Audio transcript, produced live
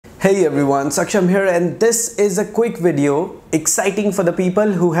Hey everyone, Saksham here, and this is a quick video exciting for the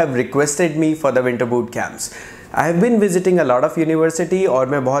people who have requested me for the winter boot camps. I have been visiting a lot of university और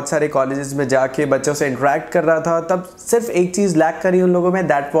मैं बहुत सारे colleges में जाके बच्चों से interact कर रहा था। तब सिर्फ एक चीज़ lack करी उन लोगों में,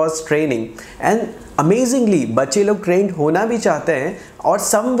 that was training. And amazingly बच्चे लोग ट्रेंड होना भी चाहते हैं और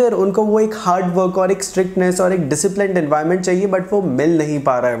समवेयर उनको वो एक हार्ड वर्क और एक स्ट्रिक्टनेस और एक डिसिप्लिन्ड एनवायरनमेंट चाहिए, बट वो मिल नहीं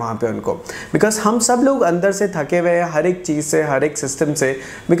पा रहा है वहाँ पे उनको, बिकॉज हम सब लोग अंदर से थके हुए हैं हर एक चीज़ से, हर एक सिस्टम से,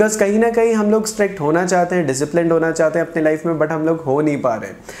 बिकॉज कहीं ना कहीं हम लोग स्ट्रिक्ट होना चाहते हैं, डिसिप्लिन्ड होना चाहते हैं अपने लाइफ में, बट हम लोग हो नहीं पा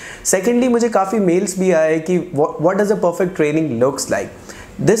रहे। सेकेंडली, मुझे काफ़ी मेल्स भी आए कि what does a perfect training looks like.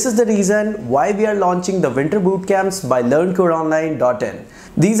 This is the reason why we are launching the winter boot camps by learncodeonline.in.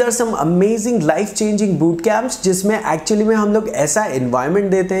 These are some amazing life-changing boot camps जिसमें एक्चुअली में हम लोग ऐसा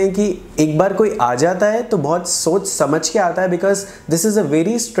environment देते हैं कि एक बार कोई आ जाता है तो बहुत सोच समझ के आता है, because this is a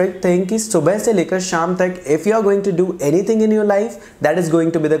very strict thing कि सुबह से लेकर शाम तक if you are going to do anything in your life, that is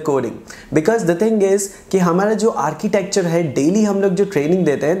going to be the coding. Because the thing is कि हमारा जो architecture है, daily हम लोग जो training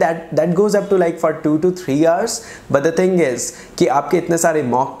देते हैं, that goes up to like for 2 to 3 hours. But the thing is कि आपके इतने सारे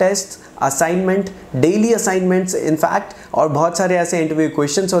mock test, assignment, daily assignments in fact, और बहुत सारे ऐसे इंटरव्यू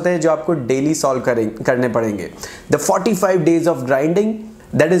क्वेश्चंस होते हैं जो आपको डेली सॉल्व करने पड़ेंगे। The 45 days of grinding,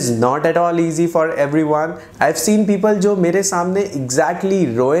 that is not at all easy for everyone. I've seen people जो मेरे सामने exactly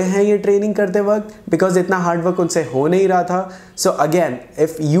रोए हैं ये ट्रेनिंग करते वक्त, because इतना हार्ड वर्क उनसे हो नहीं रहा था। So again,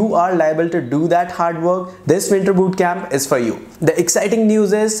 if you are liable to do that hard work, this winter boot camp is for you. The exciting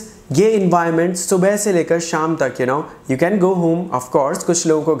news is ये इन्वायरमेंट सुबह से लेकर शाम तक, you can go home, of course, कुछ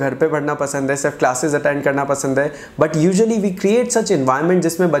लोगों को घर पे पढ़ना पसंद है, सिर्फ क्लासेस अटेंड करना पसंद है, but usually we create such environment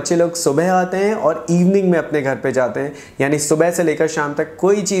जिसमें बच्चे लोग सुबह आते हैं और इवनिंग में अपने घर पे जाते हैं, यानी सुबह से लेकर शाम तक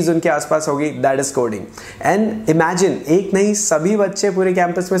कोई चीज़ उनके आसपास होगी, that is coding. And imagine, एक नहीं सभी बच्चे पूरे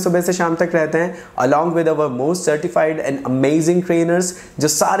कैंपस में सुबह से शाम तक रहते हैं, along with our most certified and amazing trainers जो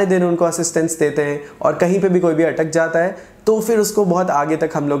सारे दिन उनको असिस्टेंस देते हैं, और कहीं पे भी कोई भी अटक जाता है तो फिर उसको बहुत आगे तक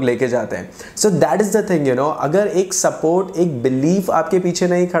हम लोग लेके जाते हैं। So that is the thing, अगर एक सपोर्ट, एक बिलीफ आपके पीछे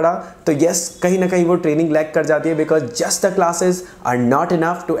नहीं खड़ा तो यस, कहीं ना कहीं वो ट्रेनिंग लैक कर जाती है, because just the classes are not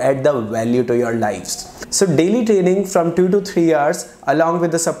enough to add the value to your life. So daily training from 2 to 3 hours along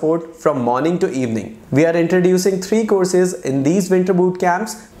with the support from morning to evening. We are introducing 3 courses in these winter boot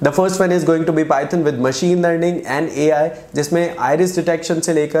camps. The first one is going to be Python with machine learning and AI, जिसमें iris detection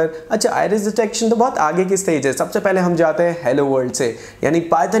से लेकर, अच्छा iris detection तो बहुत आगे की stage है, सबसे पहले हम जाते हैं hello world से, यानी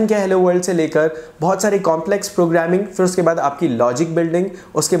Python के hello world से लेकर बहुत सारी complex programming, फिर उसके बाद आपकी logic building,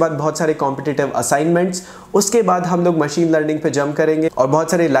 उसके बाद बहुत सारे competitive assignments, उसके बाद हम लोग machine learning पे जंप करेंगे और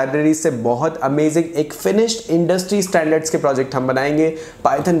बहुत सारे libraries से बहुत amazing एक फिनिश्ड इंडस्ट्री स्टैंडर्ड्स के प्रोजेक्ट हम बनाएंगे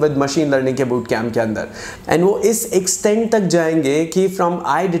पाइथन विद मशीन लर्निंग के बूट कैम्प के अंदर। एंड वो इस एक्सटेंट तक जाएंगे कि from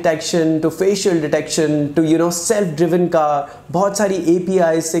I detection to facial detection to self driven car, बहुत सारी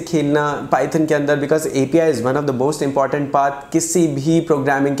एपीआई से खेलना पाइथन के अंदर, because API is one of the most important part किसी भी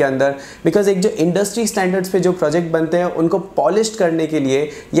प्रोग्रामिंग के अंदर, बिकॉज एक जो इंडस्ट्री स्टैंडर्ड्स पे जो प्रोजेक्ट बनते हैं उनको पॉलिश करने के लिए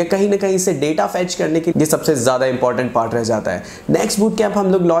या कहीं ना कहीं से डेटा फैच करने के लिए सबसे ज़्यादा इंपॉर्टेंट पार्ट रह जाता है। नेक्स्ट बूट कैम्प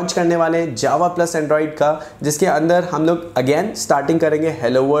हम लोग लॉन्च करने वाले हैं जावा प्लस एंड्रॉइड का, जिसके अंदर हम लोग अगेन स्टार्टिंग करेंगे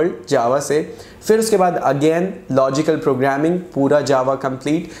हेलो वर्ल्ड जावा से, फिर उसके बाद अगेन लॉजिकल प्रोग्रामिंग पूरा जावा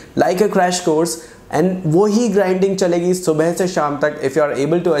complete like a crash course, and वही ग्राइंडिंग चलेगी सुबह से शाम तक if you are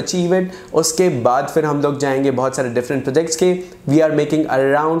able to achieve it. उसके बाद फिर हम लोग जाएंगे बहुत सारे डिफरेंट प्रोजेक्ट्स के, we are making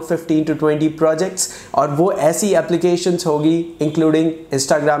around 15 to 20 projects, और वो ऐसी एप्लीकेशंस होगी including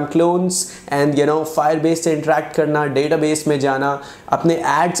Instagram clones and Firebase से इंटरेक्ट करना, डेटाबेस में जाना, अपने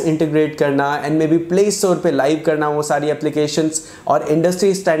एड्स इंटीग्रेट करना, and may be play store पे लाइव करना वो सारी एप्लीकेशंस, और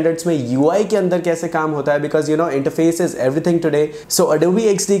इंडस्ट्री स्टैंडर्ड्स में यूआई के अंदर कैसे काम होता है, because interface is everything today. So Adobe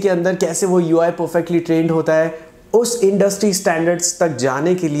XD के अंदर कैसे वो यूआई परफेक्टली ट्रेंड होता है, उस इंडस्ट्री स्टैंडर्ड्स तक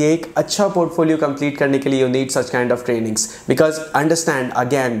जाने के लिए एक अच्छा पोर्टफोलियो कंप्लीट करने के लिए you need such kind of trainings, because understand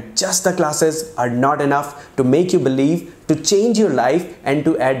again, just the classes are not enough to make you believe, to change your life and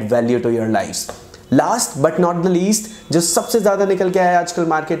to add value to your life. Last but not the least, जो सबसे ज़्यादा निकल के आया आजकल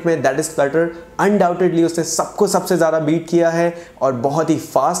market में, that is Flutter. Undoubtedly उसने सबको सबसे ज़्यादा बीट किया है और बहुत ही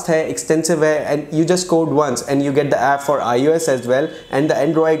फास्ट है, एक्सटेंसिव है, and you just code once and you get the app for iOS as well and the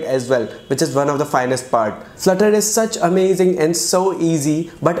Android as well, which is one of the finest part. Flutter is such amazing and so easy,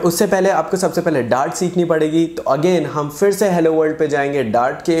 but उससे पहले आपको सबसे पहले dart सीखनी पड़ेगी। तो again हम फिर से हेलो वर्ल्ड पे जाएंगे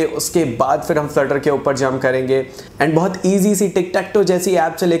डार्ट के, उसके बाद फिर हम फ्लटर के ऊपर जंप करेंगे, एंड बहुत easy C tick tech to जैसी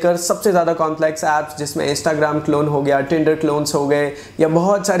ऐप से लेकर सबसे ज़्यादा कॉम्प्लेक्स ऐप्स जिसमें इंस्टाग्राम क्लोन हो गया, टिंडर क्लोन्स हो गए, या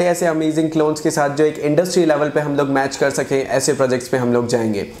बहुत सारे ऐसे अमेजिंग क्लोन्स के साथ जो एक इंडस्ट्री लेवल पे हम लोग मैच कर सकें, ऐसे प्रोजेक्ट्स पे हम लोग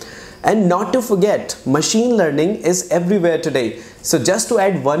जाएंगे। And not to forget, machine learning is everywhere today. So just to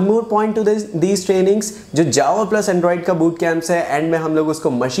add one more point to these trainings, जो Java plus Android का boot camps है, end में हम लोग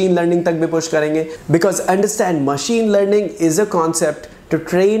उसको machine learning तक भी push करेंगे. Because understand, machine learning is a concept to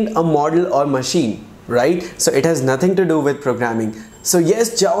train a model or machine, right? So it has nothing to do with programming. So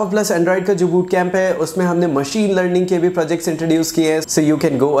yes, Java plus Android का जो boot camp है उसमें हमने machine learning के भी projects introduce किए हैं. So you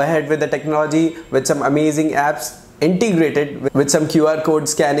can go ahead with the technology with some amazing apps integrated with some QR code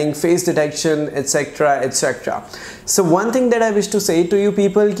scanning, face detection, etc, etc. So one thing that I wish to say to you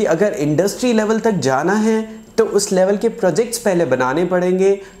people कि अगर industry level तक जाना है तो उस level के projects पहले बनाने पड़ेंगे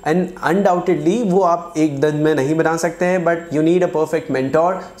एंड अनडाउटेडली वो आप एक दिन में नहीं बना सकते हैं, but you need a perfect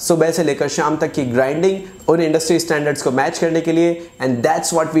mentor सुबह से लेकर शाम तक की ग्राइंडिंग उन इंडस्ट्री स्टैंडर्ड्स को मैच करने के लिए, and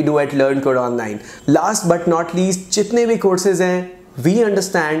that's what we do at learn code online. Last but not least, जितने भी कोर्सेज हैं वी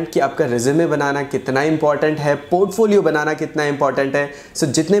अंडरस्टैंड कि आपका रिज्यूमे बनाना कितना इंपॉर्टेंट है, पोर्टफोलियो बनाना कितना इंपॉर्टेंट है. सो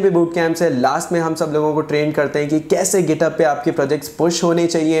जितने भी बूट कैंप्स है लास्ट में हम सब लोगों को ट्रेन करते हैं कि कैसे गिटहब पे आपके प्रोजेक्ट्स पुश होने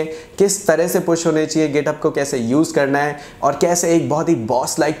चाहिए, किस तरह से पुश होने चाहिए, गिटहब को कैसे यूज़ करना है और कैसे एक बहुत ही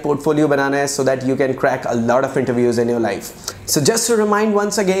बॉस लाइक पोर्टफोलियो बनाना है so that you can crack a lot of interviews in your life. So just to remind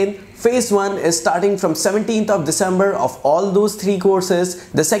once again, phase 1 is starting from 17th of December of all those 3 courses.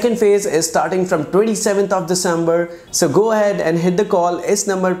 The second phase is starting from 27th of December. So go ahead and hit the call इस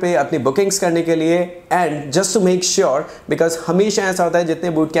number पे अपनी bookings करने के लिए. And just to make sure, because हमेशा ऐसा होता है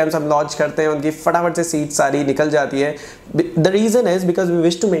जितने boot camps हम launch करते हैं उनकी फटाफट से सीट सारी निकल जाती है. The reason is because we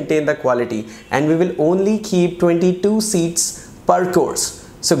wish to maintain the quality and we will only keep 22 seats per course.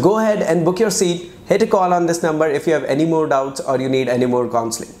 So go ahead and book your seat. Hit a call on this number if you have any more doubts or you need any more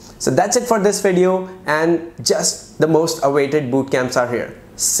counseling. So that's it for this video, and just the most awaited boot camps are here.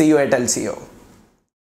 See you at LCO.